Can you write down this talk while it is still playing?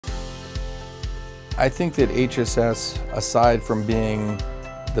I think that HSS, aside from being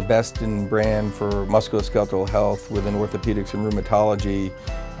the best in brand for musculoskeletal health within orthopedics and rheumatology,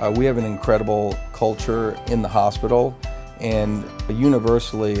 we have an incredible culture in the hospital, and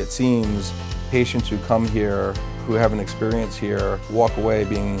universally it seems patients who come here, who have an experience here, walk away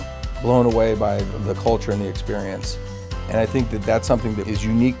being blown away by the culture and the experience. And I think that that's something that is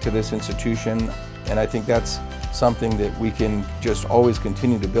unique to this institution, and I think that's something that we can just always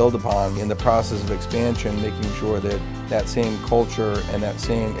continue to build upon in the process of expansion, making sure that that same culture and that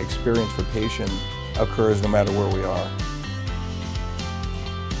same experience for patient occurs no matter where we are.